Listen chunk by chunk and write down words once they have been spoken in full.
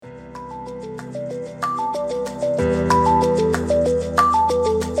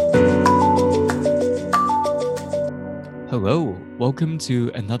Welcome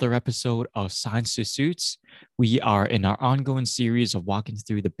to another episode of Science to Suits. We are in our ongoing series of walking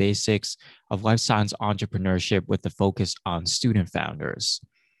through the basics of life science entrepreneurship with a focus on student founders.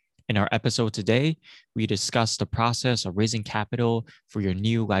 In our episode today, we discuss the process of raising capital for your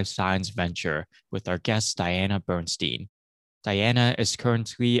new life science venture with our guest, Diana Bernstein. Diana is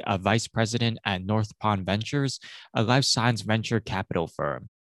currently a vice president at North Pond Ventures, a life science venture capital firm.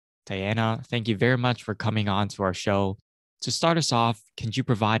 Diana, thank you very much for coming on to our show. To start us off, can you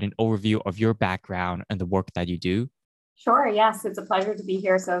provide an overview of your background and the work that you do? Sure, yes, it's a pleasure to be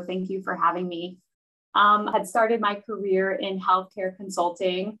here. So thank you for having me. I had started my career in healthcare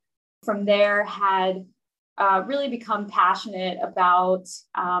consulting. From there, had really become passionate about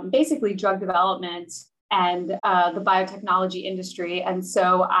basically drug development and the biotechnology industry. And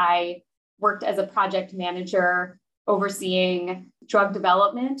so I worked as a project manager overseeing drug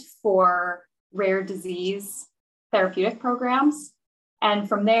development for rare disease therapeutic programs. And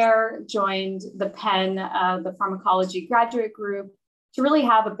from there, joined the Penn, the pharmacology graduate group, to really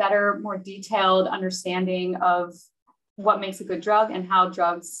have a better, more detailed understanding of what makes a good drug and how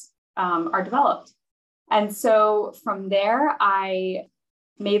drugs are developed. And so from there, I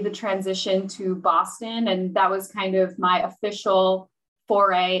made the transition to Boston, and that was kind of my official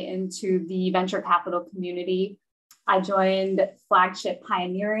foray into the venture capital community. I joined Flagship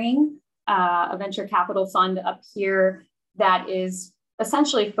Pioneering, a venture capital fund up here that is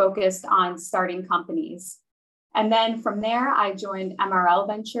essentially focused on starting companies. And then from there, I joined MRL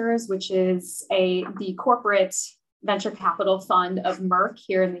Ventures, which is the corporate venture capital fund of Merck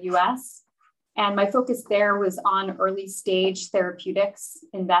here in the US. And my focus there was on early stage therapeutics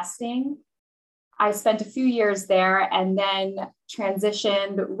investing. I spent a few years there and then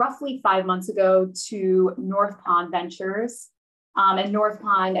transitioned roughly 5 months ago to North Pond Ventures. And North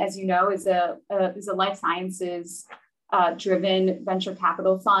Pond, as you know, is a life sciences driven venture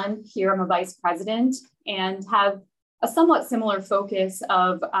capital fund. Here I'm a vice president and have a somewhat similar focus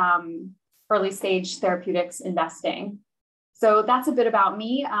of early stage therapeutics investing. So that's a bit about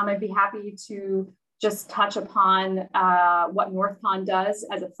me. I'd be happy to just touch upon what North Pond does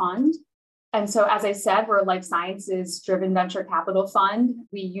as a fund. And so, as I said, we're a life sciences driven venture capital fund.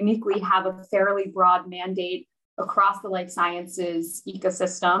 We uniquely have a fairly broad mandate across the life sciences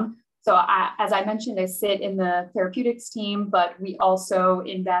ecosystem. So as I mentioned, I sit in the therapeutics team, but we also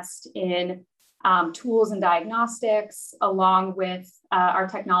invest in tools and diagnostics, along with our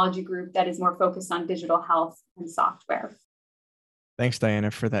technology group that is more focused on digital health and software. Thanks,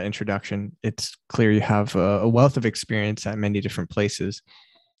 Diana, for that introduction. It's clear you have a wealth of experience at many different places.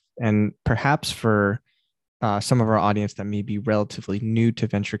 And perhaps for some of our audience that may be relatively new to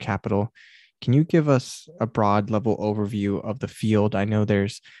venture capital, can you give us a broad level overview of the field? I know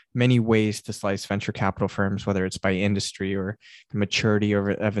there's many ways to slice venture capital firms, whether it's by industry or maturity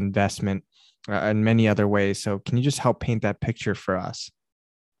of investment and many other ways. So can you just help paint that picture for us?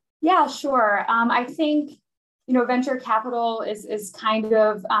 Yeah, sure. I think, venture capital is kind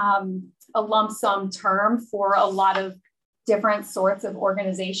of a lump sum term for a lot of different sorts of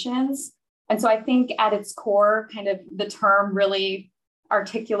organizations. And so I think at its core, kind of the term really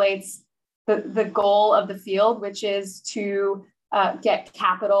articulates the goal of the field, which is to get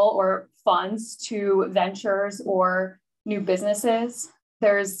capital or funds to ventures or new businesses.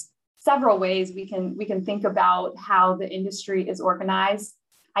 There's several ways we can think about how the industry is organized.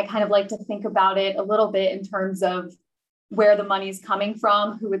 I kind of like to think about it a little bit in terms of where the money is coming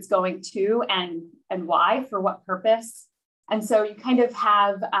from, who it's going to, and why, for what purpose. And so you kind of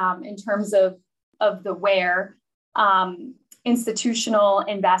have, in terms of the where, institutional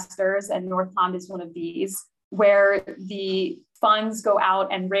investors, and North Pond is one of these, where the funds go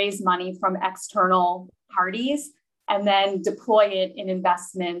out and raise money from external parties and then deploy it in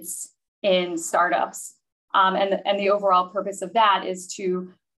investments in startups. And the overall purpose of that is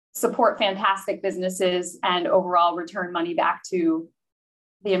to support fantastic businesses and overall return money back to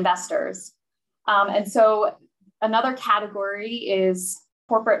the investors. And so another category is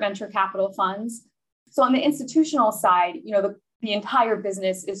corporate venture capital funds. So on the institutional side, the entire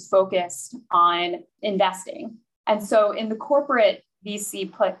business is focused on investing. And so in the corporate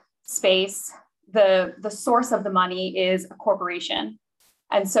VC space, the source of the money is a corporation.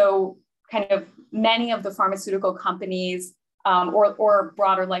 And so kind of many of the pharmaceutical companies or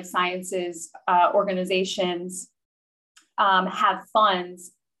broader life sciences organizations have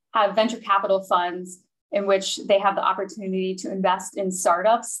venture capital funds in which they have the opportunity to invest in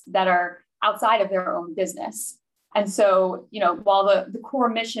startups that are outside of their own business. And so, while the core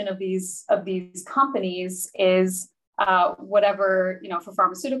mission of these companies is whatever, for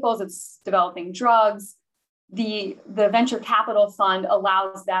pharmaceuticals, it's developing drugs, the venture capital fund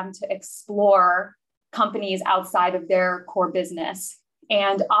allows them to explore companies outside of their core business.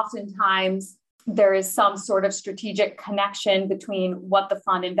 And oftentimes there is some sort of strategic connection between what the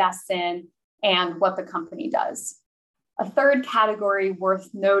fund invests in and what the company does. A third category worth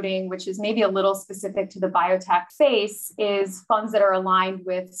noting, which is maybe a little specific to the biotech space, is funds that are aligned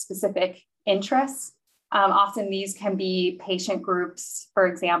with specific interests. Often these can be patient groups, for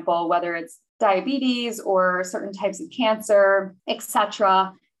example, whether it's diabetes or certain types of cancer, et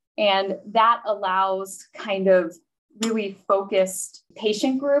cetera. And that allows kind of really focused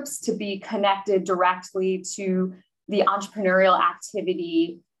patient groups to be connected directly to the entrepreneurial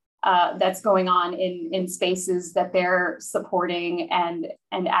activity that's going on in spaces that they're supporting and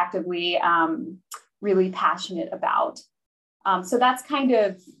actively really passionate about. So that's kind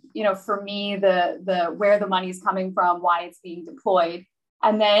of, for me, the where the money's coming from, why it's being deployed.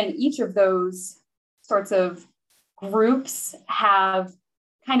 And then each of those sorts of groups have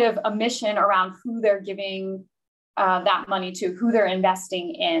kind of a mission around who they're giving that money to, who they're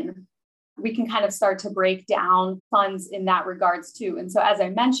investing in. We can kind of start to break down funds in that regards too. And so, as I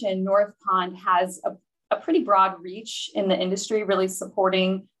mentioned, North Pond has a pretty broad reach in the industry, really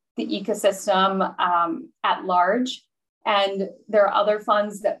supporting the ecosystem at large. And there are other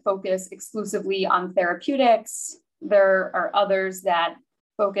funds that focus exclusively on therapeutics. There are others that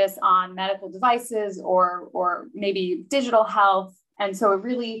focus on medical devices or maybe digital health. And so it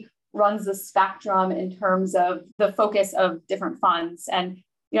really runs the spectrum in terms of the focus of different funds. And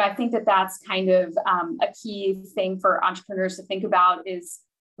I think that that's kind of a key thing for entrepreneurs to think about, is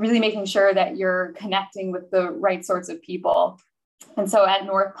really making sure that you're connecting with the right sorts of people. And so at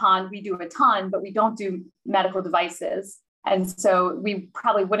North Pond, we do a ton, but we don't do medical devices. And so we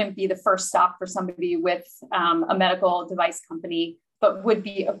probably wouldn't be the first stop for somebody with a medical device company, but would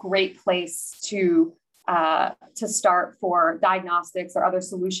be a great place to start for diagnostics or other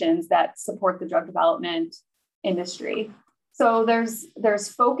solutions that support the drug development industry. So there's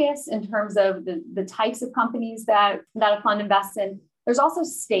focus in terms of the types of companies that a fund invests in. There's also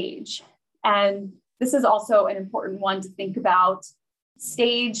stage. And this is also an important one to think about.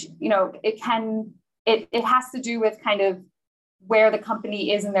 Stage, it has to do with kind of where the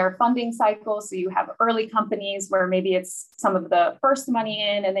company is in their funding cycle. So you have early companies where maybe it's some of the first money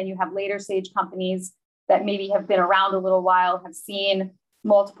in, and then you have later stage companies that maybe have been around a little while, have seen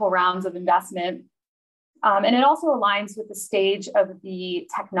multiple rounds of investment. And it also aligns with the stage of the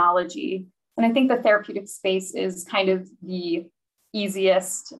technology. And I think the therapeutic space is kind of the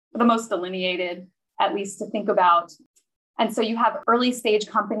easiest, the most delineated, at least to think about. And so you have early stage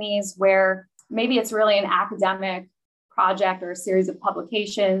companies where maybe it's really an academic project or a series of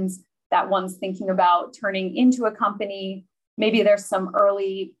publications that one's thinking about turning into a company. Maybe there's some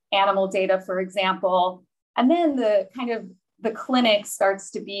early animal data, for example. And then the clinic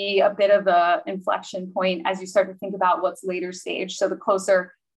starts to be a bit of an inflection point as you start to think about what's later stage. So the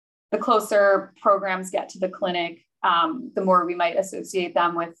closer programs get to the clinic, the more we might associate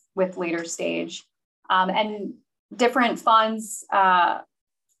them with later stage. And different funds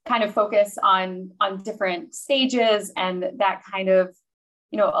kind of focus on different stages, and that kind of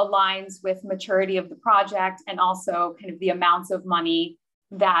aligns with maturity of the project and also kind of the amounts of money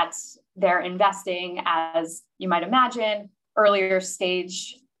that they're investing. As you might imagine, earlier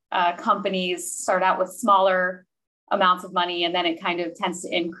stage companies start out with smaller amounts of money, and then it kind of tends to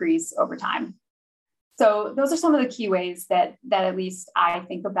increase over time. So those are some of the key ways that at least I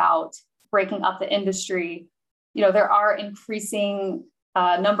think about breaking up the industry. There are increasing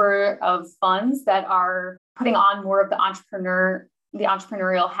number of funds that are putting on more of the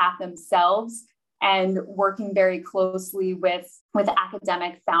entrepreneurial hat themselves and working very closely with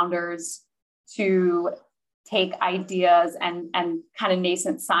academic founders to take ideas and kind of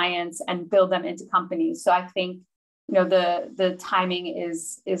nascent science and build them into companies. So I think the timing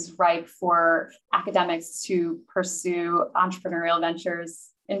is ripe for academics to pursue entrepreneurial ventures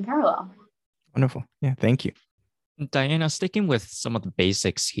in parallel. Wonderful. Yeah, thank you. Diana, sticking with some of the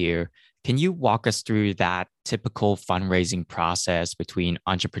basics here, can you walk us through that typical fundraising process between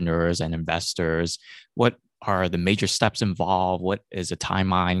entrepreneurs and investors? What are the major steps involved? What is a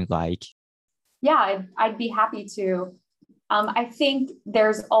timeline like? Yeah, I'd be happy to. I think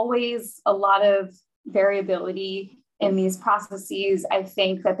there's always a lot of variability in these processes. I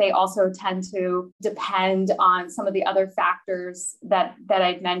think that they also tend to depend on some of the other factors that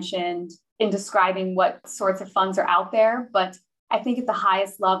I'd mentioned in describing what sorts of funds are out there. But I think at the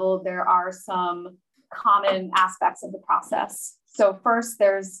highest level, there are some common aspects of the process. So first,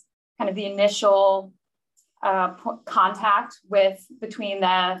 there's kind of the initial contact between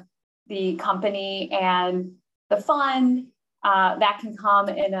the company and the fund. That can come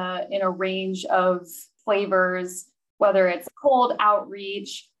in a range of flavors, whether it's cold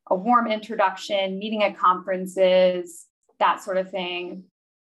outreach, a warm introduction, meeting at conferences, that sort of thing.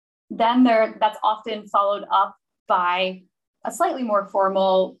 Then that's often followed up by a slightly more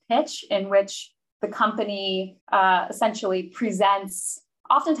formal pitch in which the company essentially presents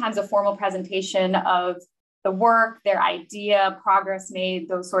oftentimes a formal presentation of the work, their idea, progress made,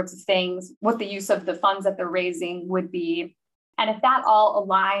 those sorts of things, what the use of the funds that they're raising would be. And if that all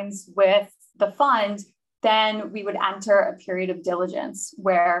aligns with the fund, then we would enter a period of diligence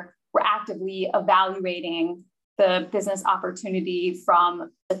where we're actively evaluating the business opportunity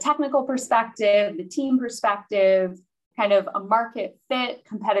from the technical perspective, the team perspective, kind of a market fit,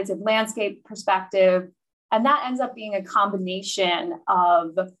 competitive landscape perspective. And that ends up being a combination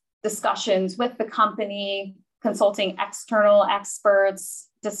of discussions with the company, consulting external experts,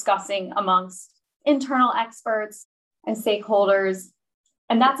 discussing amongst internal experts and stakeholders.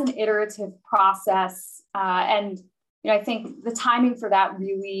 And that's an iterative process. And I think the timing for that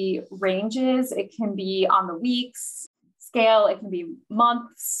really ranges. It can be on the weeks scale, it can be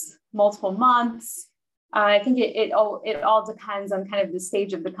months, multiple months. I think it all depends on kind of the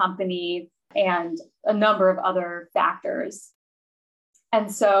stage of the company and a number of other factors. And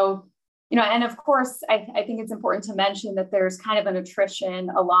so, and of course, I think it's important to mention that there's kind of an attrition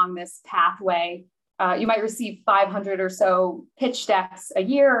along this pathway. You might receive 500 or so pitch decks a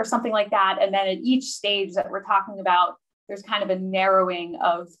year or something like that. And then at each stage that we're talking about, there's kind of a narrowing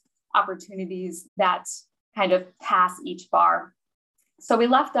of opportunities that kind of pass each bar. So we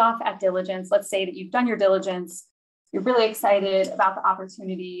left off at diligence. Let's say that you've done your diligence. You're really excited about the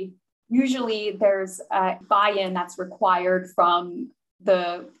opportunity. Usually there's a buy-in that's required from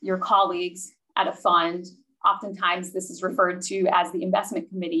your colleagues at a fund. Oftentimes this is referred to as the investment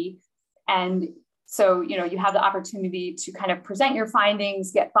committee. And so, you have the opportunity to kind of present your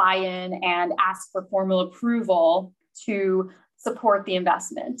findings, get buy-in, and ask for formal approval to support the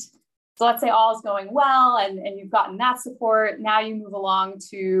investment. So let's say all is going well and you've gotten that support. Now you move along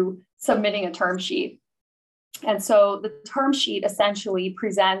to submitting a term sheet. And so the term sheet essentially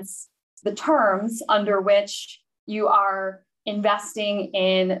presents the terms under which you are investing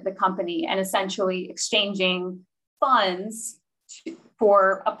in the company and essentially exchanging funds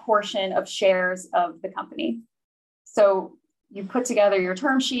for a portion of shares of the company. So you put together your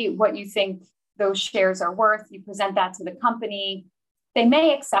term sheet, what you think those shares are worth, you present that to the company. They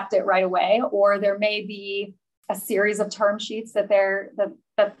may accept it right away, or there may be a series of term sheets that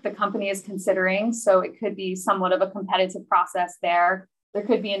the company is considering. So it could be somewhat of a competitive process there. There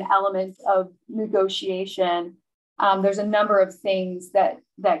could be an element of negotiation. There's a number of things that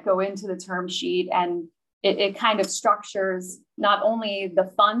go into the term sheet, and it kind of structures not only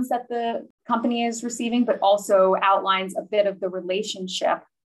the funds that the company is receiving, but also outlines a bit of the relationship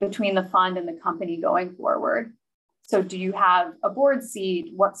between the fund and the company going forward. So do you have a board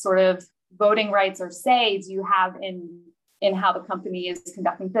seat? What sort of voting rights or say do you have in how the company is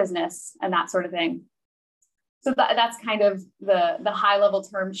conducting business and that sort of thing? So that's kind of the high level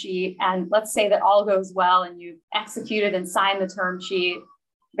term sheet. And let's say that all goes well and you've executed and signed the term sheet.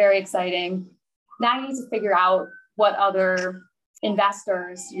 Very exciting. Now you need to figure out what other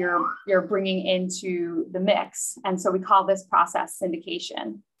investors you're bringing into the mix. And so we call this process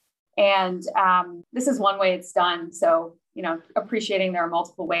syndication. And this is one way it's done. So, appreciating there are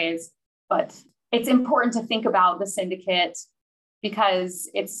multiple ways, but it's important to think about the syndicate because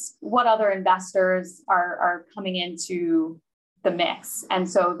it's what other investors are coming into the mix. And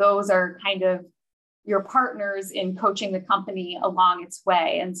so those are kind of your partners in coaching the company along its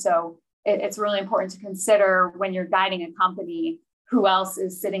way. And so it's really important to consider when you're guiding a company, who else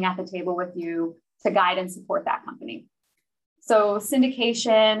is sitting at the table with you to guide and support that company. So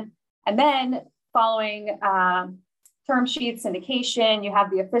syndication, and then following term sheet syndication, you have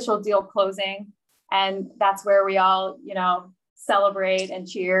the official deal closing. And that's where we all, celebrate and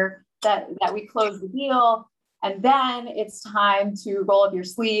cheer that we close the deal. And then it's time to roll up your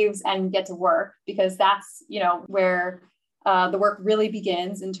sleeves and get to work, because that's, where the work really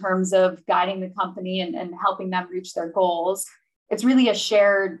begins in terms of guiding the company and helping them reach their goals. It's really a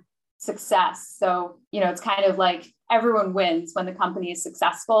shared success. So, it's kind of like everyone wins when the company is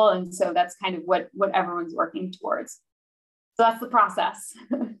successful. And so that's kind of what everyone's working towards. So that's the process.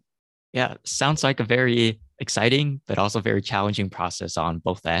 Yeah, sounds like a very exciting, but also very challenging process on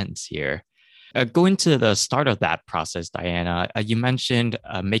both ends here. Going to the start of that process, Diana, you mentioned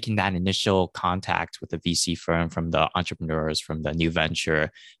making that initial contact with the VC firm, from the entrepreneurs, from the new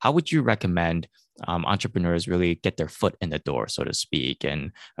venture. How would you recommend entrepreneurs really get their foot in the door, so to speak,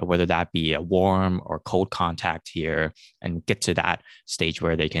 and whether that be a warm or cold contact here and get to that stage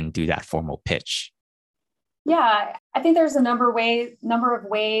where they can do that formal pitch? Yeah, I think there's a number of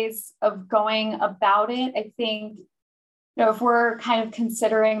ways of going about it. I think, if we're kind of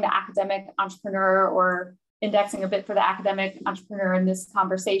considering the academic entrepreneur or indexing a bit for the academic entrepreneur in this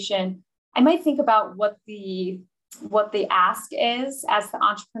conversation, I might think about what the ask is as the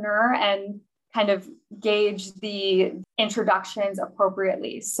entrepreneur and kind of gauge the introductions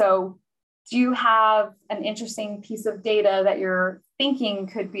appropriately. So do you have an interesting piece of data that you're thinking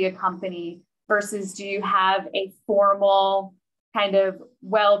could be a company versus do you have a formal kind of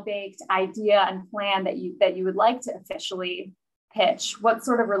well-baked idea and plan that you would like to officially pitch? What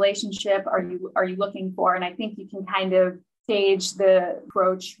sort of relationship are you looking for? And I think you can kind of stage the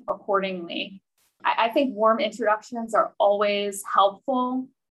approach accordingly. I think warm introductions are always helpful,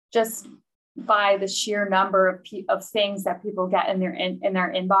 just by the sheer number of things that people get in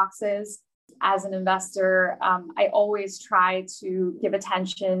their inboxes. As an investor, I always try to give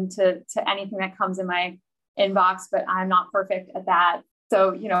attention to anything that comes in my inbox, but I'm not perfect at that.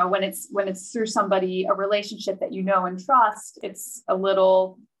 So, when it's through somebody, a relationship that you know and trust, it's a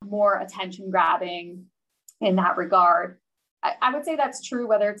little more attention grabbing in that regard. I would say that's true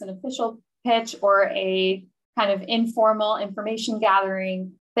whether it's an official pitch or a kind of informal information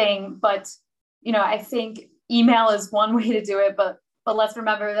gathering thing. But, I think email is one way to do it, but let's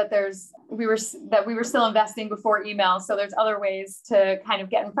remember that we were still investing before email. So there's other ways to kind of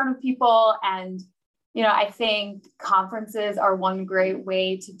get in front of people. And, I think conferences are one great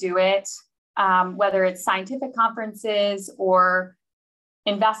way to do it, whether it's scientific conferences or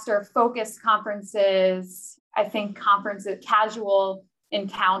investor focused conferences. I think casual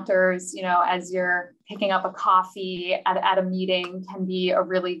encounters, as you're picking up a coffee at a meeting can be a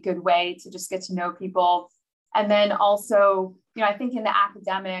really good way to just get to know people. And then also, I think in the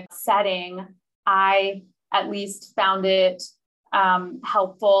academic setting, I at least found it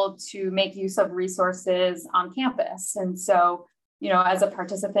helpful to make use of resources on campus. And so, as a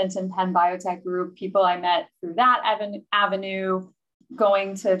participant in Penn Biotech Group, people I met through that avenue,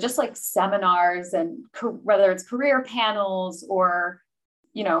 going to just like seminars and whether it's career panels or,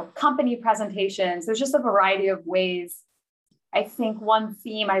 company presentations, there's just a variety of ways. I think one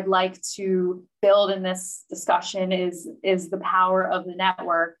theme I'd like to build in this discussion is the power of the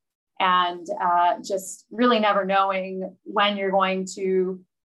network and just really never knowing when you're going to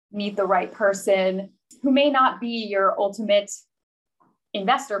meet the right person who may not be your ultimate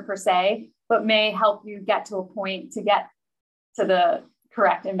investor per se, but may help you get to a point to get to the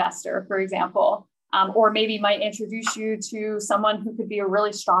correct investor, for example, or maybe might introduce you to someone who could be a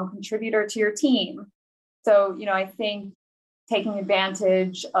really strong contributor to your team. So, I think taking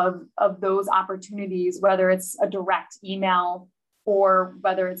advantage of those opportunities, whether it's a direct email or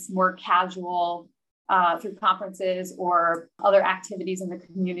whether it's more casual through conferences or other activities in the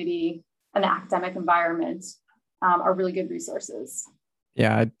community and the academic environment, are really good resources.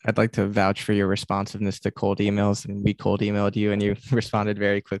 Yeah, I'd like to vouch for your responsiveness to cold emails, and we cold emailed you and you responded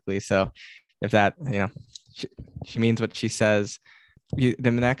very quickly. So if that, she means what she says. The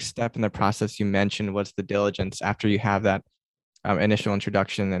next step in the process you mentioned was the diligence after you have that initial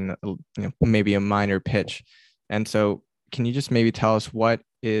introduction and maybe a minor pitch. And so can you just maybe tell us what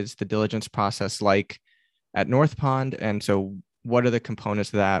is the diligence process like at North Pond? And so what are the components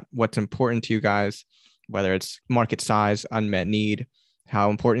of that? What's important to you guys, whether it's market size, unmet need? How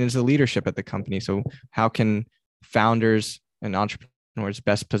important is the leadership at the company? So how can founders and entrepreneurs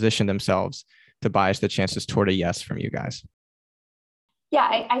best position themselves to bias the chances toward a yes from you guys? Yeah,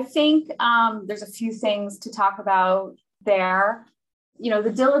 I think there's a few things to talk about there.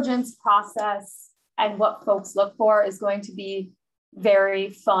 The diligence process and what folks look for is going to be very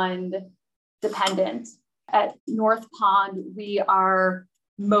fund dependent. At North Pond, we are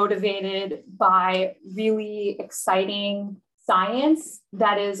motivated by really exciting science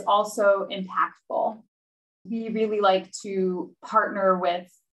that is also impactful. We really like to partner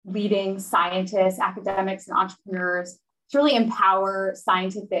with leading scientists, academics, and entrepreneurs to really empower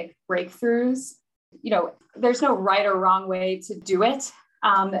scientific breakthroughs. There's no right or wrong way to do it.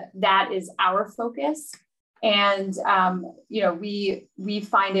 That is our focus. And, we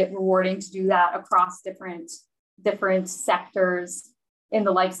find it rewarding to do that across different sectors in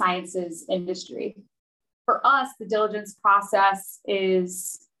the life sciences industry. For us, the diligence process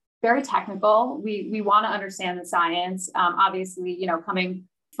is very technical. We want to understand the science. Obviously, coming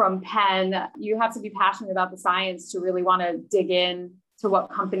from Penn, you have to be passionate about the science to really want to dig in to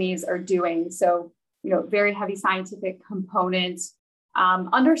what companies are doing. So, very heavy scientific component.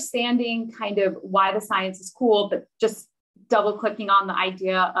 understanding kind of why the science is cool, but just double clicking on the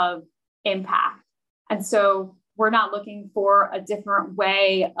idea of impact. And so we're not looking for a different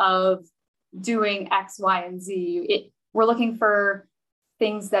way of doing X, Y, and Z. We're looking for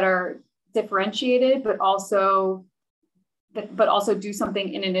things that are differentiated, but also do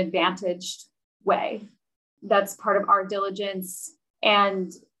something in an advantaged way. That's part of our diligence.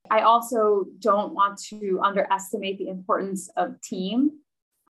 And I also don't want to underestimate the importance of team.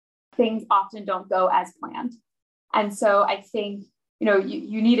 Things often don't go as planned. And so I think,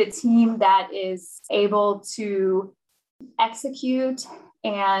 you need a team that is able to execute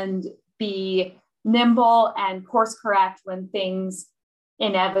and be nimble and course correct when things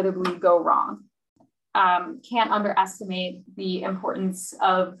inevitably go wrong. Can't underestimate the importance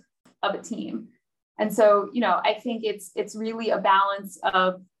of a team. And so, I think it's really a balance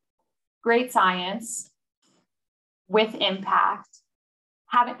of great science with impact,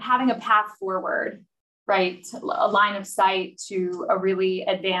 having a path forward, right? A line of sight to a really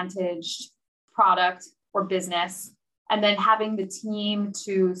advantaged product or business, and then having the team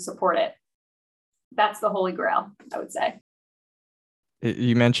to support it. That's the holy grail, I would say.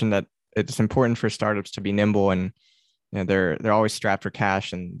 You mentioned that it's important for startups to be nimble, and they're always strapped for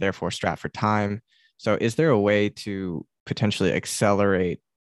cash and therefore strapped for time. So is there a way to potentially accelerate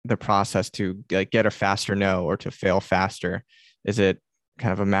the process to get a faster no or to fail faster? Is it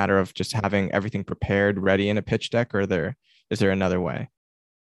kind of a matter of just having everything prepared, ready in a pitch deck, or is there another way?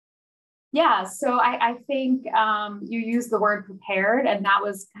 Yeah, so I think you used the word prepared, and that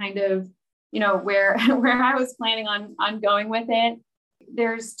was kind of where I was planning on going with it.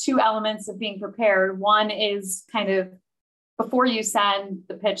 There's two elements of being prepared. One is kind of before you send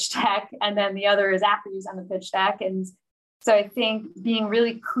the pitch deck, and then the other is after you send the pitch deck. And so I think being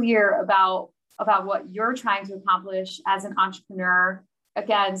really clear about what you're trying to accomplish as an entrepreneur,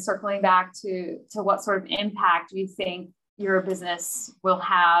 again, circling back to what sort of impact you think your business will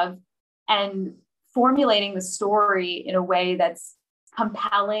have, and formulating the story in a way that's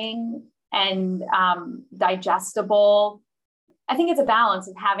compelling and digestible. I think it's a balance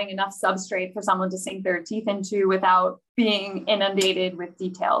of having enough substrate for someone to sink their teeth into without being inundated with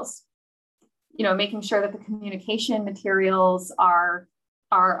details. Making sure that the communication materials are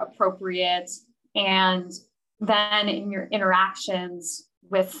appropriate, and then in your interactions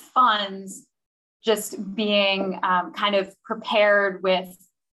with funds, just being kind of prepared with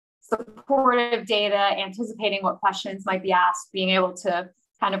supportive data, anticipating what questions might be asked, being able to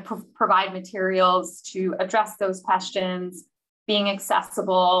kind of provide materials to address those questions, being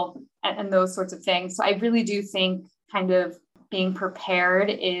accessible, and those sorts of things. So I really do think kind of being prepared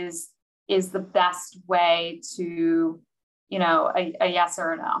is the best way to, a yes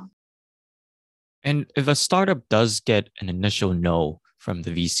or a no. And if a startup does get an initial no from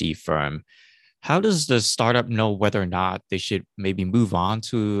the VC firm, how does the startup know whether or not they should maybe move on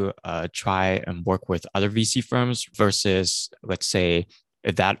to try and work with other VC firms versus, let's say,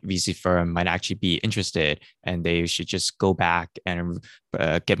 if that VC firm might actually be interested and they should just go back and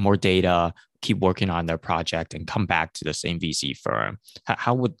get more data, keep working on their project and come back to the same VC firm?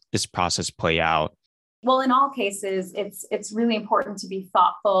 How would this process play out? Well, in all cases, it's really important to be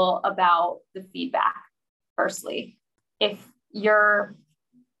thoughtful about the feedback. Firstly, if your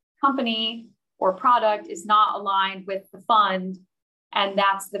company or product is not aligned with the fund, and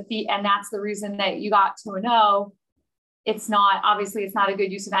that's the reason that you got to a no, it's not a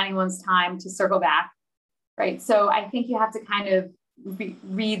good use of anyone's time to circle back, right? So I think you have to kind of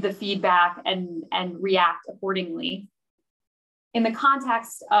read the feedback and react accordingly. In the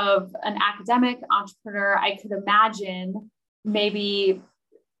context of an academic entrepreneur, I could imagine maybe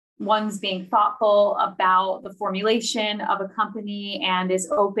one's being thoughtful about the formulation of a company and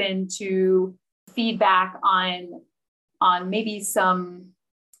is open to feedback on maybe some,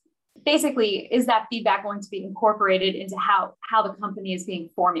 basically, is that feedback going to be incorporated into how the company is being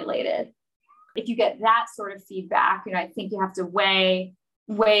formulated? If you get that sort of feedback, I think you have to weigh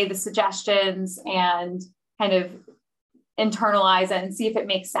the suggestions and kind of internalize it and see if it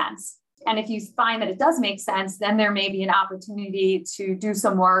makes sense. And if you find that it does make sense, then there may be an opportunity to do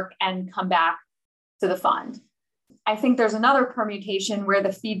some work and come back to the fund. I think there's another permutation where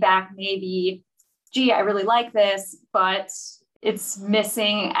the feedback may be, gee, I really like this, but it's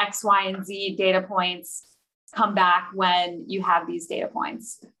missing X, Y, and Z data points. Come back when you have these data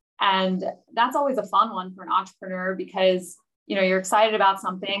points. And that's always a fun one for an entrepreneur because, you're excited about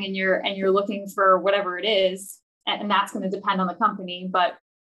something and you're looking for whatever it is. And that's going to depend on the company, but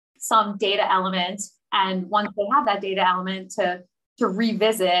some data element. And once they have that data element to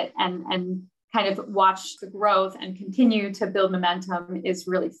revisit and kind of watch the growth and continue to build momentum is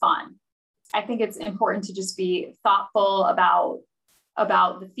really fun. I think it's important to just be thoughtful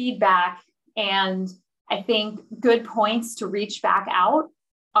about the feedback. And I think good points to reach back out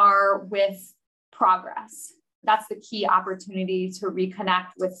are with progress. That's the key opportunity to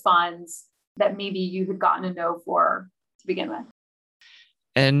reconnect with funds that maybe you had gotten a no for to begin with.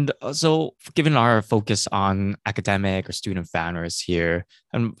 And so, given our focus on academic or student founders here,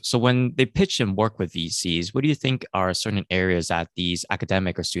 and so when they pitch and work with VCs, what do you think are certain areas that these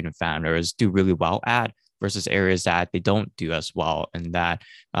academic or student founders do really well at versus areas that they don't do as well, and that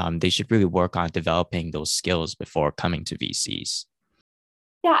they should really work on developing those skills before coming to VCs?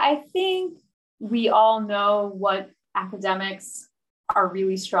 Yeah, I think we all know what academics are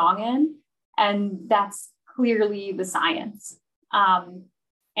really strong in, and that's clearly the science.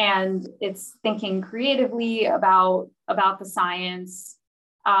 And it's thinking creatively about the science.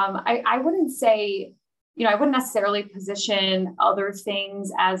 I wouldn't say, I wouldn't necessarily position other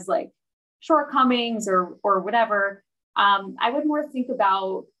things as like shortcomings or whatever. I would more think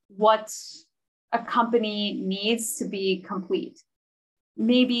about what a company needs to be complete.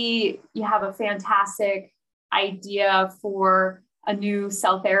 Maybe you have a fantastic idea for a new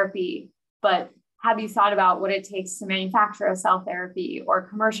cell therapy, but have you thought about what it takes to manufacture a cell therapy or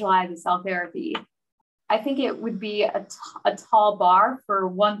commercialize a cell therapy? I think it would be a tall bar for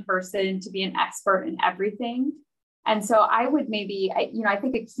one person to be an expert in everything. And so I would maybe, I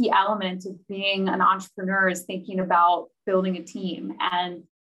think a key element of being an entrepreneur is thinking about building a team and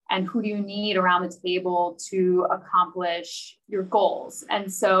who do you need around the table to accomplish your goals.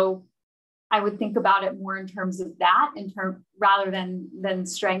 And so I would think about it more in terms of that, rather than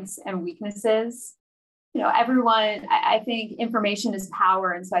strengths and weaknesses. Everyone, I think information is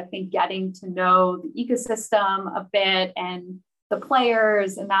power. And so I think getting to know the ecosystem a bit and the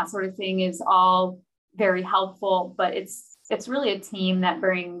players and that sort of thing is all very helpful, but it's really a team that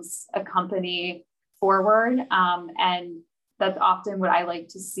brings a company forward. And that's often what I like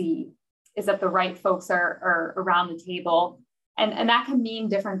to see, is that the right folks are around the table. And that can mean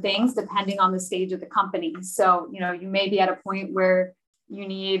different things depending on the stage of the company. So, you may be at a point where you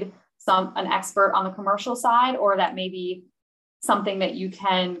need an expert on the commercial side, or that may be something that you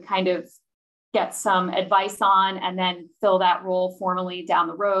can kind of get some advice on and then fill that role formally down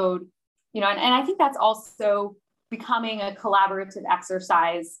the road. And I think that's also becoming a collaborative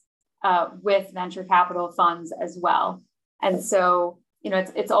exercise with venture capital funds as well. And so,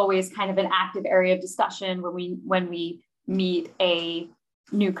 it's always kind of an active area of discussion when we meet a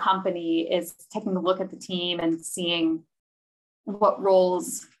new company, is taking a look at the team and seeing what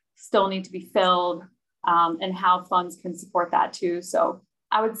roles still need to be filled, and how funds can support that too. So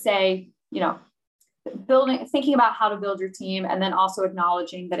I would say, thinking about how to build your team, and then also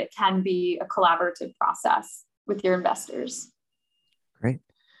acknowledging that it can be a collaborative process with your investors. Great.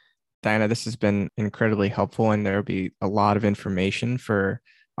 Diana, this has been incredibly helpful, and there'll be a lot of information for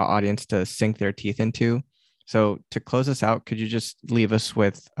our audience to sink their teeth into. So to close us out, could you just leave us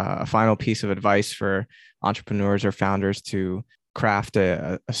with a final piece of advice for entrepreneurs or founders to craft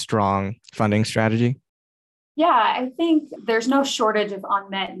a strong funding strategy? Yeah, I think there's no shortage of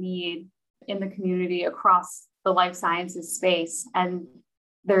unmet need in the community across the life sciences space. And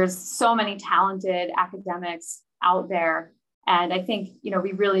there's so many talented academics out there. And I think,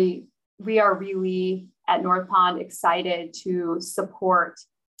 we are really at North Pond excited to support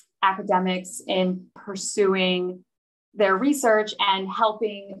academics in pursuing their research and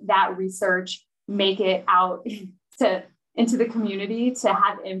helping that research make it out into the community to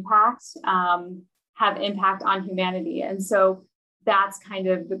have impact on humanity. And so that's kind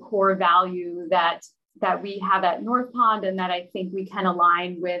of the core value that we have at North Pond, and that I think we can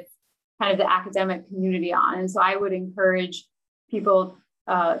align with kind of the academic community on. And so I would encourage people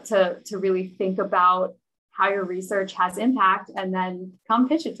to really think about how your research has impact, and then come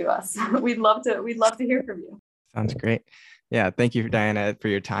pitch it to us. We'd love to hear from you. Sounds great. Yeah. Thank you, Diana, for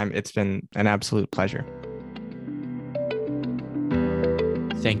your time. It's been an absolute pleasure.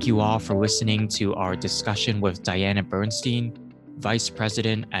 Thank you all for listening to our discussion with Diana Bernstein, Vice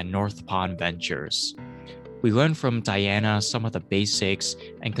President at North Pond Ventures. We learned from Diana some of the basics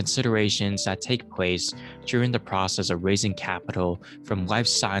and considerations that take place during the process of raising capital from life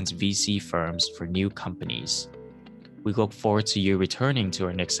science VC firms for new companies. We look forward to you returning to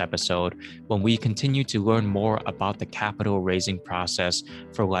our next episode when we continue to learn more about the capital raising process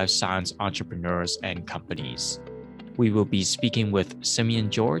for life science entrepreneurs and companies. We will be speaking with Simeon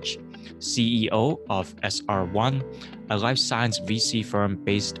George, CEO of SR1, a life science VC firm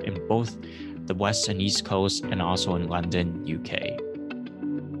based in both the West and East Coast and also in London, UK.